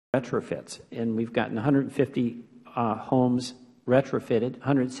retrofits, and we've gotten 150 homes retrofitted,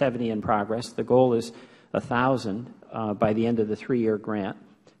 170 in progress. The goal is 1,000 by the end of the 3-year grant.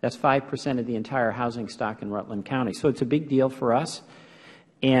 That's 5% of the entire housing stock in Rutland County. So it's a big deal for us,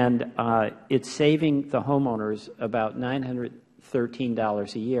 and it's saving the homeowners about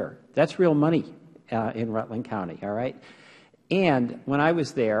 $913 a year. That's real money in Rutland County, all right? And when I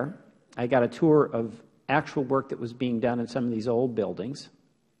was there, I got a tour of actual work that was being done in some of these old buildings,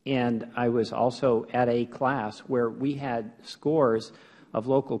 and I was also at a class where we had scores of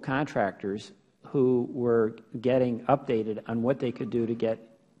local contractors who were getting updated on what they could do to get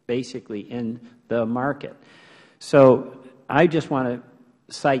basically in the market. So I just want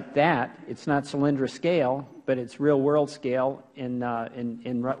to cite that. It's not Solyndra scale, but it's real-world scale in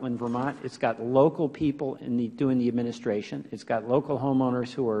Rutland, Vermont. It's got local people doing the administration. It's got local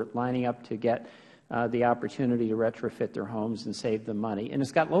homeowners who are lining up to get the opportunity to retrofit their homes and save them money. And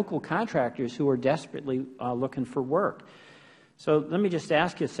it's got local contractors who are desperately looking for work. So let me just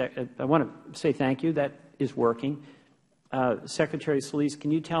ask you, I want to say thank you. That is working. Secretary Solis,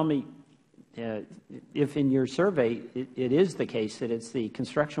 can you tell me if in your survey it is the case that it's the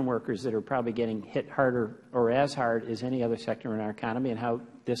construction workers that are probably getting hit harder or as hard as any other sector in our economy, and how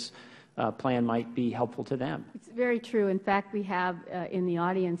this plan might be helpful to them? It's very true. In fact, we have in the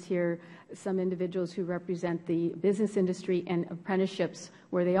audience here some individuals who represent the business industry and apprenticeships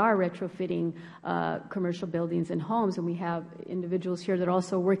where they are retrofitting commercial buildings and homes, and we have individuals here that are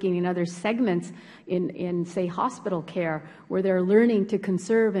also working in other segments in say, hospital care, where they're learning to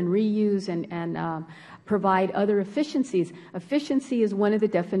conserve and reuse and provide other efficiencies. Efficiency is one of the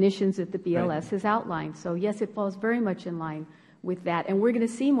definitions that the BLS has outlined. So yes, it falls very much in line with that, and we're going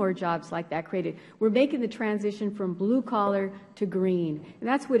to see more jobs like that created. We're making the transition from blue collar to green, and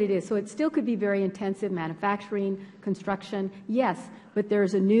that's what it is. So it still could be very intensive, manufacturing, construction, yes, but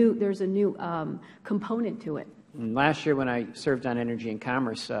there's a new component to it. Last year when I served on Energy and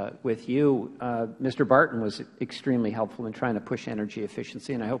Commerce with you, Mr. Barton was extremely helpful in trying to push energy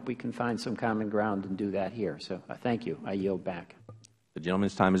efficiency, and I hope we can find some common ground and do that here. So thank you. I yield back. The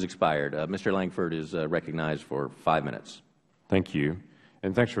gentleman's time has expired. Mr. Langford is recognized for 5 minutes. Thank you,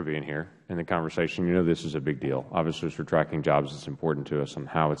 and thanks for being here in the conversation. You know this is a big deal. Obviously, as we're tracking jobs, it's important to us on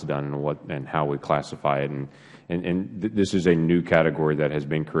how it's done and how we classify it. And this is a new category that has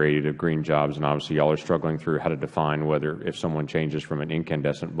been created of green jobs, and obviously y'all are struggling through how to define whether if someone changes from an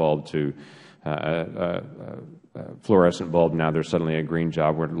incandescent bulb to fluorescent bulb, now they're suddenly a green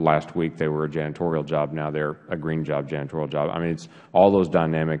job, where last week they were a janitorial job, now they're a green job, janitorial job. I mean, it's all those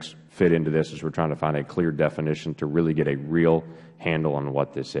dynamics fit into this as we're trying to find a clear definition to really get a real handle on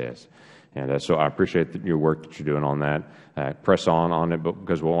what this is. And so I appreciate your work that you're doing on that. Press on it,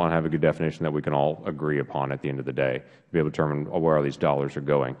 because we want to have a good definition that we can all agree upon at the end of the day, be able to determine where all these dollars are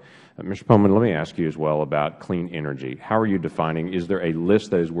going. Mr. Pullman, let me ask you as well about clean energy. How are you defining, is there a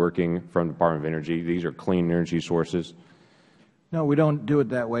list that is working from the Department of Energy? These are clean energy sources? No, we don't do it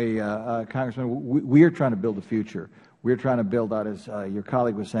that way, Congressman. We are trying to build the future. We're trying to build out, as your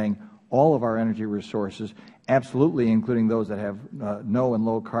colleague was saying, all of our energy resources, absolutely including those that have no and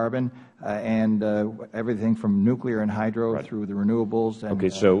low carbon, and everything from nuclear and hydro through the renewables. And, okay,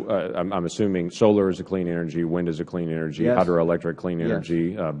 so I'm assuming solar is a clean energy, wind is a clean energy, yes. hydroelectric clean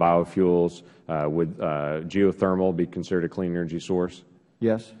energy, biofuels. Would geothermal be considered a clean energy source?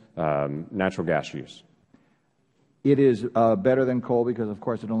 Yes. Natural gas use? It is better than coal because, of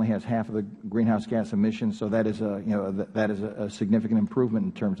course, it only has half of the greenhouse gas emissions. So that is a significant improvement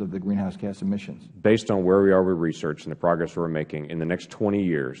in terms of the greenhouse gas emissions. Based on where we are with research and the progress we're making, in the next 20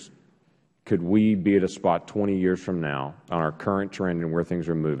 years, could we be at a spot 20 years from now on our current trend and where things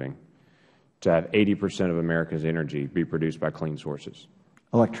are moving to have 80% of America's energy be produced by clean sources?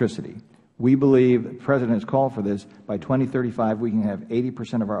 Electricity. We believe the President has called for this. By 2035, we can have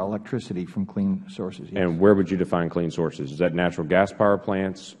 80% of our electricity from clean sources. Yes. And where would you define clean sources? Is that natural gas power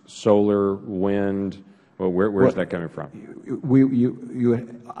plants, solar, wind? Well, where is that coming from?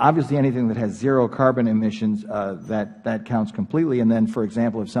 Obviously, anything that has zero carbon emissions, that counts completely. And then, for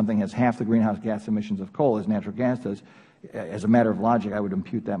example, if something has half the greenhouse gas emissions of coal, as natural gas does, as a matter of logic, I would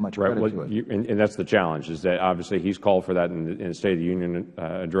impute that much credit to it. And that's the challenge, is that obviously he's called for that in the State of the Union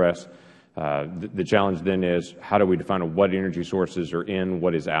address. The challenge then is, how do we define what energy sources are in,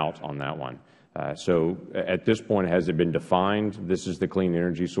 what is out on that one? So at this point, has it been defined? This is the clean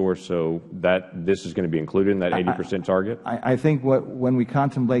energy source, so that this is going to be included in that 80% target? I think when we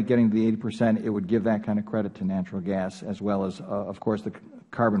contemplate getting to the 80%, it would give that kind of credit to natural gas, as well as, of course, the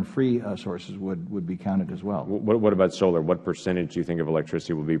carbon-free sources would be counted as well. What about solar? What percentage do you think of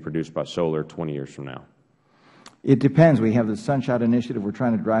electricity will be produced by solar 20 years from now? It depends. We have the Sunshot Initiative. We're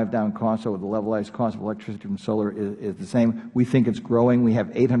trying to drive down costs, so the levelized cost of electricity from solar is the same. We think it's growing. We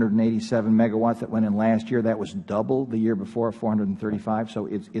have 887 megawatts that went in last year. That was double the year before, 435. So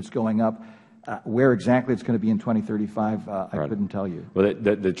it's going up. Where exactly it's going to be in 2035, I couldn't tell you. Well,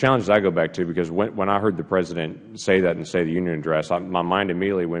 the challenges I go back to, because when I heard the President say that and say the Union address, my mind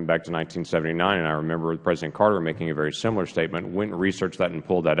immediately went back to 1979, and I remember President Carter making a very similar statement, went and researched that and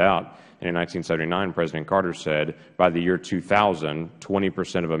pulled that out. And in 1979, President Carter said by the year 2000,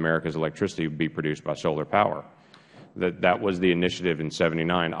 20% of America's electricity would be produced by solar power. That was the initiative in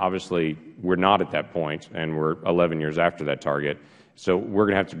 79. Obviously, we're not at that point, and we're 11 years after that target. So we're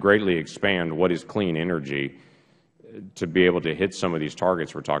going to have to greatly expand what is clean energy to be able to hit some of these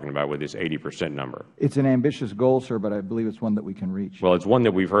targets we're talking about with this 80% number. It's an ambitious goal, sir, but I believe it's one that we can reach. Well, it's one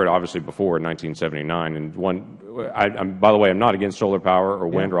that we've heard obviously before in 1979. And by the way, I'm not against solar power or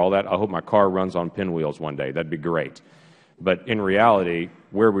wind or all that. I hope my car runs on pinwheels one day. That'd be great. But in reality,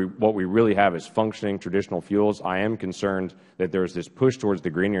 what we really have is functioning traditional fuels. I am concerned that there's this push towards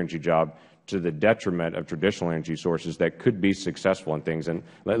the green energy job to the detriment of traditional energy sources that could be successful in things. And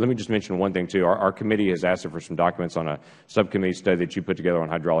let me just mention one thing, too. Our committee has asked for some documents on a subcommittee study that you put together on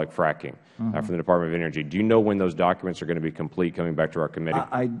hydraulic fracking from the Department of Energy. Do you know when those documents are going to be complete coming back to our committee?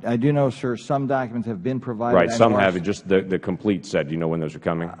 I do know, sir, some documents have been provided. Right, some have. Just the complete set. Do you know when those are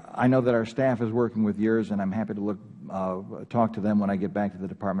coming? I know that our staff is working with yours, and I'm happy to talk to them when I get back to the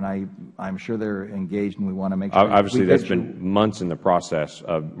Department. I'm sure they're engaged, and we want to make sure. Obviously, there's been months in the process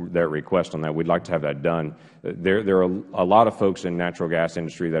of their request on that. We'd like to have that done. There are a lot of folks in the natural gas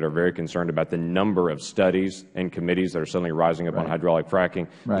industry that are very concerned about the number of studies and committees that are suddenly rising up on hydraulic fracking.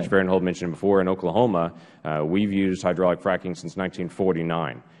 Mr. Farenthold mentioned before, in Oklahoma, we've used hydraulic fracking since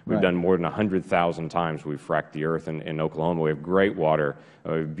 1949. We've done more than 100,000 times we've fracked the earth in Oklahoma. We have great water,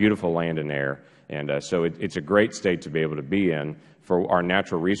 beautiful land and air. And so it's a great state to be able to be in for our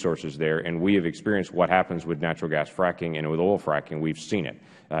natural resources there. And we have experienced what happens with natural gas fracking and with oil fracking. We've seen it.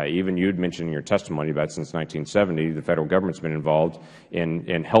 Even you had mentioned in your testimony about since 1970, the Federal Government's been involved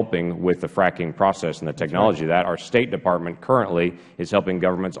in helping with the fracking process and the technology of that. Our State Department currently is helping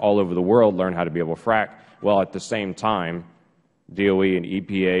governments all over the world learn how to be able to frack, while at the same time DOE and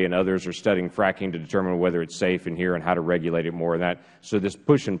EPA and others are studying fracking to determine whether it's safe in here and how to regulate it more and that. So this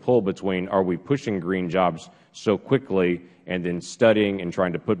push and pull between, are we pushing green jobs so quickly and then studying and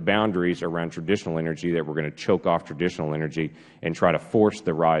trying to put boundaries around traditional energy that we're going to choke off traditional energy and try to force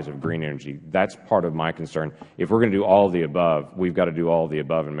the rise of green energy. That's part of my concern. If we're going to do all of the above, we've got to do all of the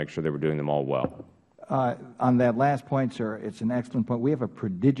above and make sure that we're doing them all well. On that last point, sir, it's an excellent point. We have a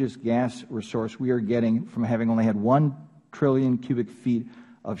prodigious gas resource we are getting from having only had 1 trillion cubic feet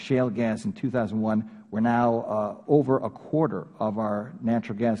of shale gas in 2001. We're now over a quarter of our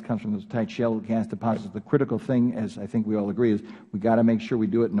natural gas comes from those tight shale gas deposits. The critical thing, as I think we all agree, is we got to make sure we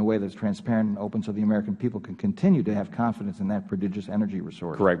do it in a way that's transparent and open so the American people can continue to have confidence in that prodigious energy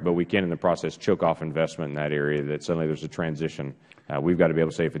resource. Correct, but we can in the process choke off investment in that area that suddenly there's a transition. We've got to be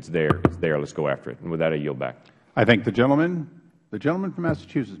able to say if it's there, let's go after it. And with that, I yield back. I thank the gentleman. The gentleman from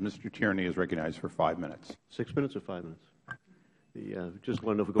Massachusetts, Mr. Tierney, is recognized for 5 minutes. 6 minutes or 5 minutes? Just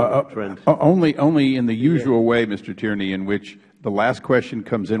want to know if we're going to trend. Only in the usual way, Mr. Tierney, in which the last question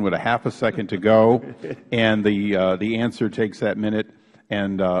comes in with a half a second to go, and the answer takes that minute,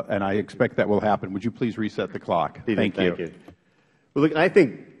 and I expect that will happen. Would you please reset the clock? Thank you. Well, look, I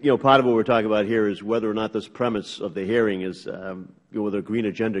think part of what we're talking about here is whether or not this premise of the hearing is whether a green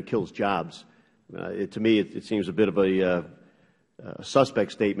agenda kills jobs. To me, it seems a bit of a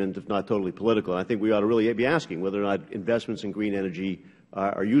suspect statement, if not totally political. I think we ought to really be asking whether or not investments in green energy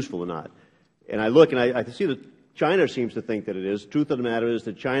are useful or not. And I look and I see that China seems to think that it is. The truth of the matter is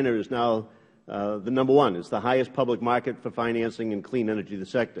that China is now the #1. It's the highest public market for financing in clean energy the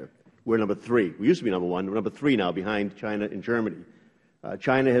sector. We're #3. We used to be #1. We're #3 now, behind China and Germany.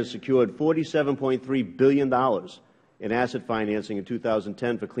 China has secured $47.3 billion in asset financing in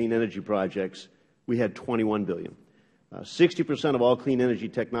 2010 for clean energy projects. We had $21 billion. 60% of all clean energy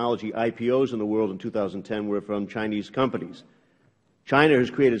technology IPOs in the world in 2010 were from Chinese companies. China has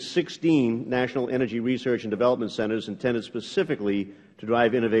created 16 national energy research and development centers intended specifically to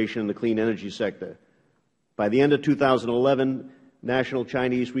drive innovation in the clean energy sector. By the end of 2011, national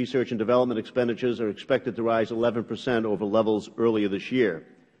Chinese research and development expenditures are expected to rise 11% over levels earlier this year.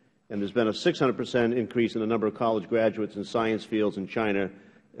 And there's been a 600% increase in the number of college graduates in science fields in China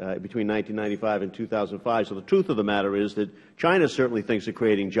between 1995 and 2005. So the truth of the matter is that China certainly thinks of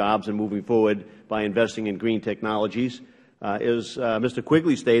creating jobs and moving forward by investing in green technologies. As Mr.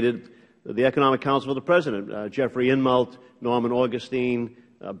 Quigley stated, the Economic Council of the President, Jeffrey Inmalt, Norman Augustine,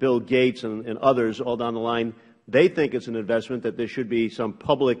 Bill Gates, and others all down the line, they think it's an investment, that there should be some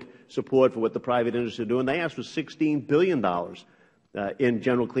public support for what the private industry is doing. They asked for $16 billion in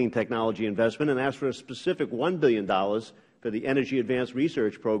general clean technology investment and asked for a specific $1 billion for the Energy Advanced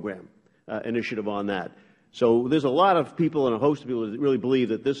Research Program initiative on that. So there's a lot of people and a host of people that really believe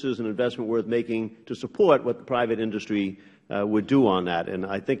that this is an investment worth making to support what the private industry would do on that. And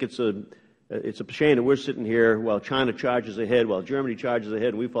I think it's a shame that we're sitting here while China charges ahead, while Germany charges ahead,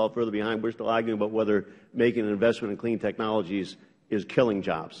 and we fall further behind. We're still arguing about whether making an investment in clean technologies is killing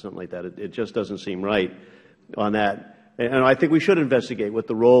jobs, something like that. It just doesn't seem right on that. And I think we should investigate what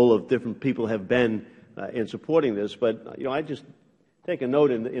the role of different people have been in supporting this. But, I just take a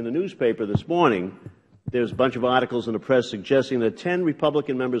note in the newspaper this morning. There's a bunch of articles in the press suggesting that 10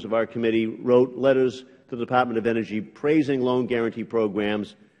 Republican members of our committee wrote letters to the Department of Energy praising loan guarantee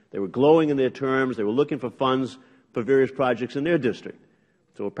programs. They were glowing in their terms. They were looking for funds for various projects in their district.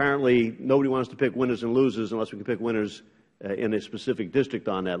 So apparently nobody wants to pick winners and losers unless we can pick winners in a specific district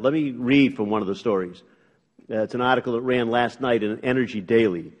on that. Let me read from one of the stories. It's an article that ran last night in Energy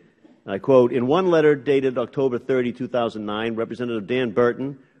Daily. I quote, "In one letter dated October 30, 2009, Representative Dan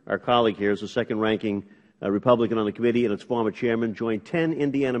Burton, our colleague here, is the second-ranking Republican on the committee, and its former chairman, joined 10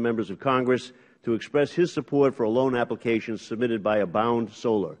 Indiana members of Congress to express his support for a loan application submitted by Abound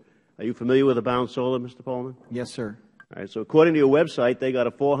Solar." Are you familiar with Abound Solar, Mr. Pollman? Yes, sir. All right, so according to your website, they got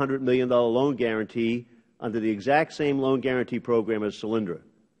a $400 million loan guarantee under the exact same loan guarantee program as Solyndra.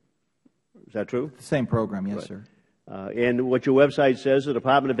 Is that true? The same program, yes, right. sir. And what your website says, the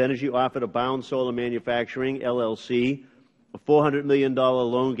Department of Energy offered Abound Solar Manufacturing, LLC, a $400 million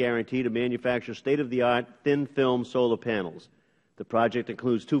loan guarantee to manufacture state-of-the-art thin-film solar panels. The project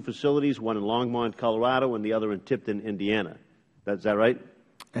includes 2 facilities, one in Longmont, Colorado, and the other in Tipton, Indiana. Is that right?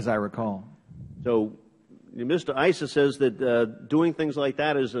 As I recall. So Mr. Issa says that doing things like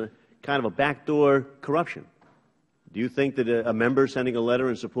that is a kind of a backdoor corruption. Do you think that a member sending a letter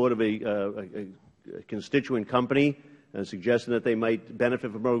in support of a constituent company suggesting that they might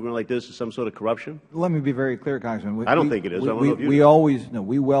benefit from a program like this is some sort of corruption? Let me be very clear, Congressman. I don't think it is.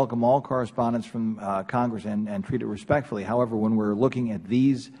 We welcome all correspondence from Congress and treat it respectfully. However, when we're looking at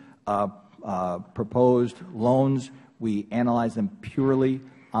these proposed loans, we analyze them purely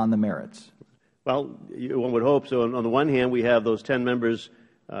on the merits. Well, one would hope so. On the one hand, we have those 10 members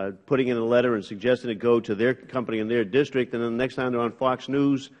putting in a letter and suggesting it go to their company in their district, and then the next time they're on Fox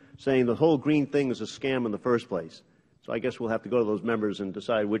News saying the whole green thing is a scam in the first place. So I guess we'll have to go to those members and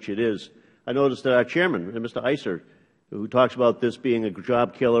decide which it is. I noticed that our chairman, Mr. Issa, who talks about this being a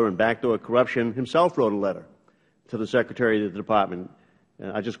job killer and backdoor corruption, himself wrote a letter to the Secretary of the Department.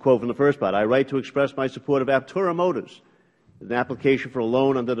 I just quote from the first part. "I write to express my support of Aptura Motors. An application for a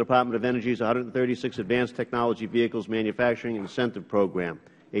loan under the Department of Energy's 136 Advanced Technology Vehicles Manufacturing Incentive Program,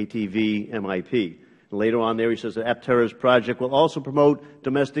 ATV-MIP. And later on there he says that Aptura's project will also promote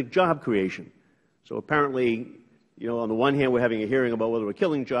domestic job creation." So apparently, on the one hand we're having a hearing about whether we're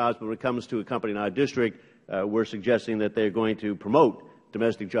killing jobs, but when it comes to a company in our district, we're suggesting that they're going to promote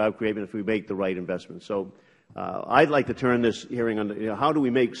domestic job creation if we make the right investments. So I'd like to turn this hearing on how do we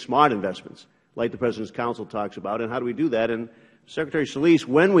make smart investments, like the President's Council talks about, and how do we do that? And Secretary Solis,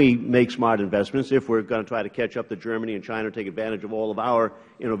 when we make smart investments, if we're going to try to catch up to Germany and China, take advantage of all of our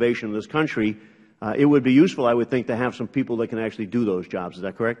innovation in this country, it would be useful, I would think, to have some people that can actually do those jobs. Is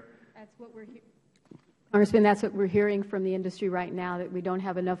that correct? That's what we're Congressman, that's what we're hearing from the industry right now, that we don't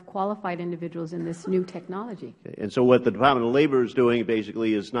have enough qualified individuals in this new technology. Okay. And so what the Department of Labor is doing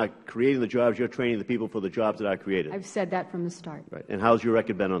basically is not creating the jobs, you're training the people for the jobs that are created. I've said that from the start. Right. And how's your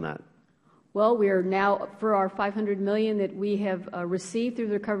record been on that? Well, we are now, for our $500 million that we have received through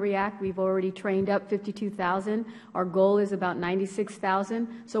the Recovery Act, we've already trained up 52,000. Our goal is about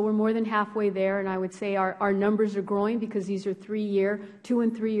 96,000. So we're more than halfway there, and I would say our numbers are growing because these are 2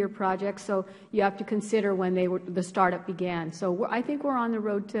 and 3 year projects. So you have to consider when the startup began. So I think we're on the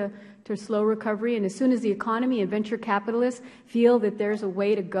road to slow recovery, and as soon as the economy and venture capitalists feel that there's a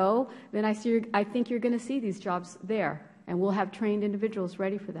way to go, then I think you're going to see these jobs there, and we'll have trained individuals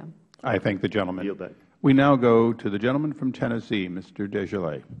ready for them. I thank the gentleman. We now go to the gentleman from Tennessee, Mr.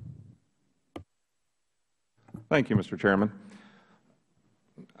 Desjardins. Thank you, Mr. Chairman.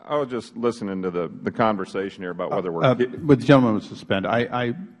 I was just listening to the conversation here about whether we're... But the gentleman will suspend.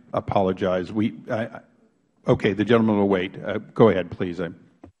 I apologize. Okay, the gentleman will wait. Go ahead, please.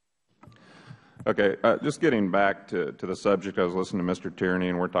 Okay, just getting back to the subject, I was listening to Mr. Tierney,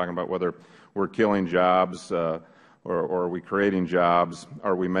 and we're talking about whether we're killing jobs, or are we creating jobs?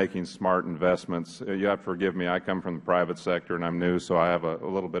 Are we making smart investments? You have to forgive me. I come from the private sector, and I'm new, so I have a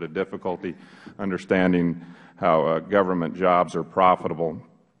little bit of difficulty understanding how government jobs are profitable.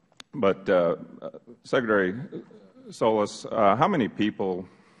 But Secretary Solis, how many people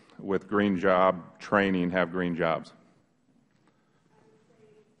with green job training have green jobs?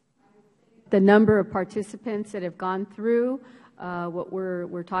 The number of participants that have gone through, what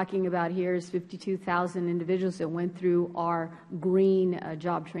we're talking about here is 52,000 individuals that went through our green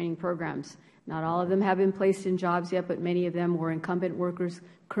job training programs. Not all of them have been placed in jobs yet, but many of them were incumbent workers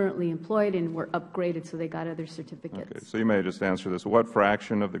currently employed and were upgraded, so they got other certificates. Okay, so you may just answer this. What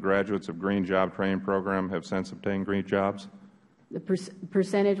fraction of the graduates of green job training program have since obtained green jobs? The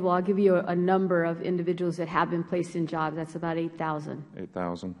percentage, well, I'll give you a number of individuals that have been placed in jobs. That's about 8,000.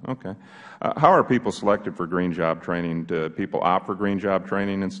 8,000, okay. How are people selected for green job training? Do people opt for green job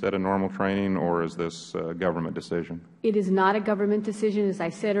training instead of normal training, or is this a government decision? It is not a government decision. As I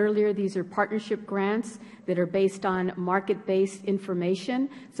said earlier, these are partnership grants that are based on market-based information.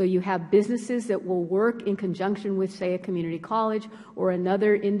 So you have businesses that will work in conjunction with, say, a community college or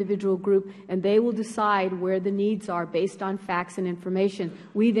another individual group, and they will decide where the needs are based on facts and information.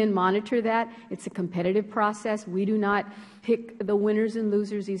 We then monitor that. It's a competitive process. We do not pick the winners and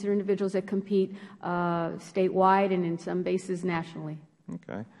losers. These are individuals that compete statewide and in some bases nationally.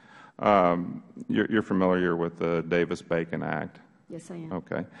 Okay. You're familiar with the Davis-Bacon Act? Yes, I am.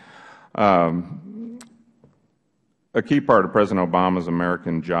 Okay. A key part of President Obama's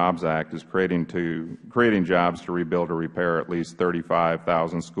American Jobs Act is creating jobs to rebuild or repair at least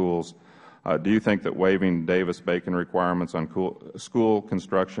 35,000 schools. Do you think that waiving Davis-Bacon requirements on school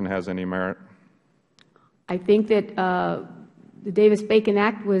construction has any merit? I think that the Davis-Bacon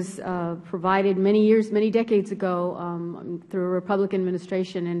Act was provided many decades ago through a Republican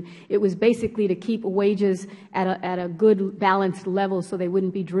administration, and it was basically to keep wages at a good balanced level so they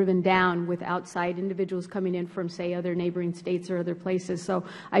wouldn't be driven down with outside individuals coming in from, say, other neighboring states or other places. So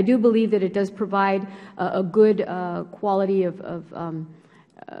I do believe that it does provide a good quality of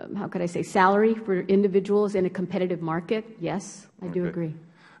how could I say, salary for individuals in a competitive market. Yes, I do agree.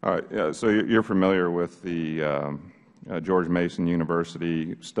 All right. So you're familiar with the George Mason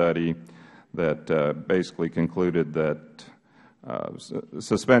University study that basically concluded that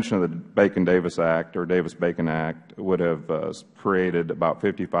suspension of the Bacon-Davis Act or Davis-Bacon Act would have created about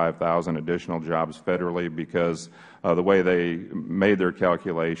 55,000 additional jobs federally because the way they made their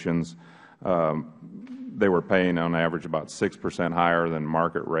calculations, they were paying on average about 6% higher than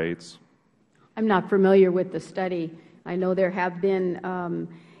market rates. I'm not familiar with the study. I know there have been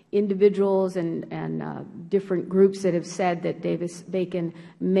individuals and different groups that have said that Davis-Bacon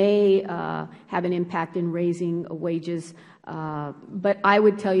may have an impact in raising wages. But I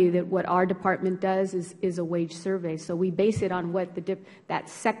would tell you that what our department does is a wage survey. So we base it on what that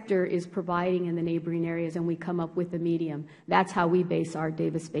sector is providing in the neighboring areas, and we come up with a medium. That's how we base our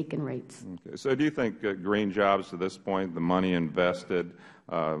Davis-Bacon rates. Okay. So do you think green jobs to this point, the money invested,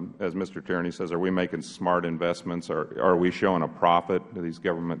 as Mr. Tierney says, are we making smart investments? Are we showing a profit to these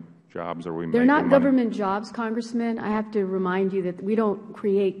government jobs? Are we making money? They're not government jobs, Congressman. I have to remind you that we don't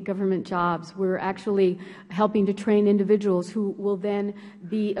create government jobs. We're actually helping to train individuals who will then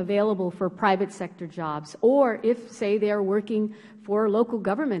be available for private sector jobs. Or if, say, they are working for local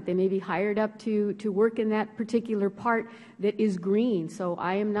government, they may be hired up to work in that particular part that is green. So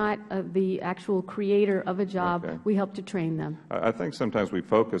I am not the actual creator of a job. Okay. We help to train them. I think sometimes we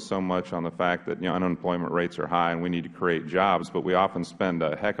focus so much on the fact that unemployment rates are high and we need to create jobs, but we often spend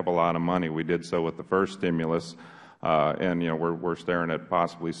a heck of a lot of money. We did so with the first stimulus, and we're staring at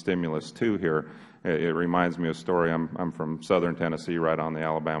possibly stimulus 2 here. It reminds me of a story. I'm from southern Tennessee, right on the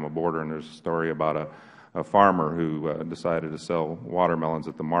Alabama border, and there's a story about a farmer who decided to sell watermelons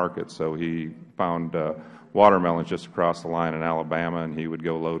at the market. So he found watermelons just across the line in Alabama, and he would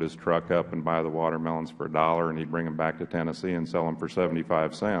go load his truck up and buy the watermelons for $1, and he'd bring them back to Tennessee and sell them for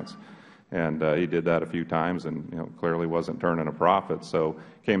 75 cents. And he did that a few times and clearly wasn't turning a profit. So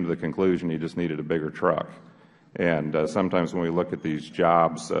came to the conclusion he just needed a bigger truck. And sometimes when we look at these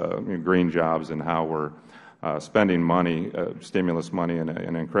jobs, green jobs, and how we're spending money, stimulus money, at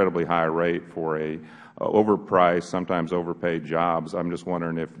an incredibly high rate for a overpriced, sometimes overpaid jobs, I'm just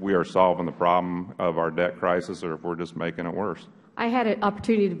wondering if we are solving the problem of our debt crisis or if we're just making it worse. I had an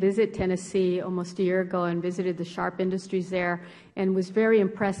opportunity to visit Tennessee almost a year ago and visited the Sharp Industries there and was very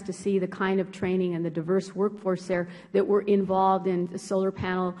impressed to see the kind of training and the diverse workforce there that were involved in solar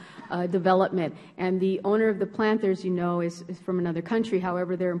panel development. And the owner of the plant there, as you know, is from another country.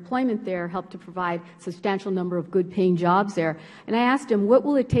 However, their employment there helped to provide a substantial number of good-paying jobs there. And I asked him, what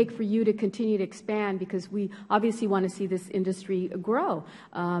will it take for you to continue to expand, because we obviously want to see this industry grow.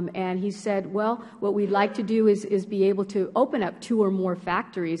 And he said, well, what we'd like to do is be able to open up 2 or more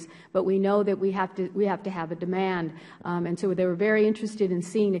factories, but we know that we have to have a demand. And so they were very interested in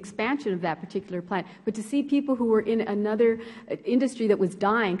seeing expansion of that particular plant. But to see people who were in another industry that was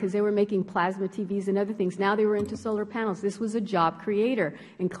dying because they were making plasma TVs and other things, now they were into solar panels. This was a job creator.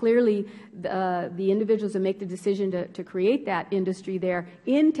 And clearly the individuals that make the decision to create that industry there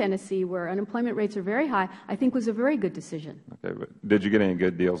in Tennessee, where unemployment rates are very high, I think was a very good decision. Okay, but did you get any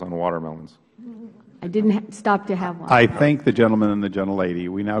good deals on watermelons? I didn't stop to have one. I thank the gentleman and the gentlelady.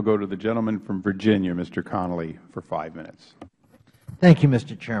 We now go to the gentleman from Virginia, Mr. Connolly, for 5 minutes. Thank you,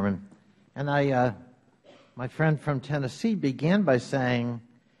 Mr. Chairman. And my friend from Tennessee began by saying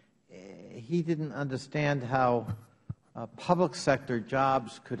he didn't understand how public sector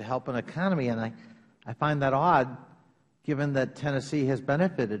jobs could help an economy, and I find that odd, given that Tennessee has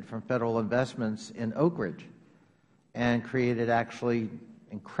benefited from federal investments in Oak Ridge and created actually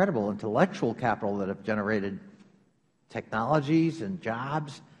incredible intellectual capital that have generated technologies and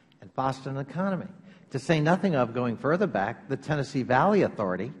jobs and fostered an economy. To say nothing of, going further back, the Tennessee Valley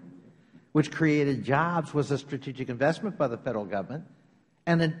Authority, which created jobs, was a strategic investment by the federal government,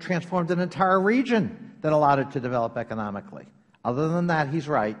 and it transformed an entire region that allowed it to develop economically. Other than that, he's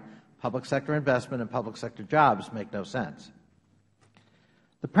right. Public sector investment and public sector jobs make no sense.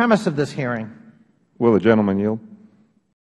 The premise of this hearing— Will the gentleman yield?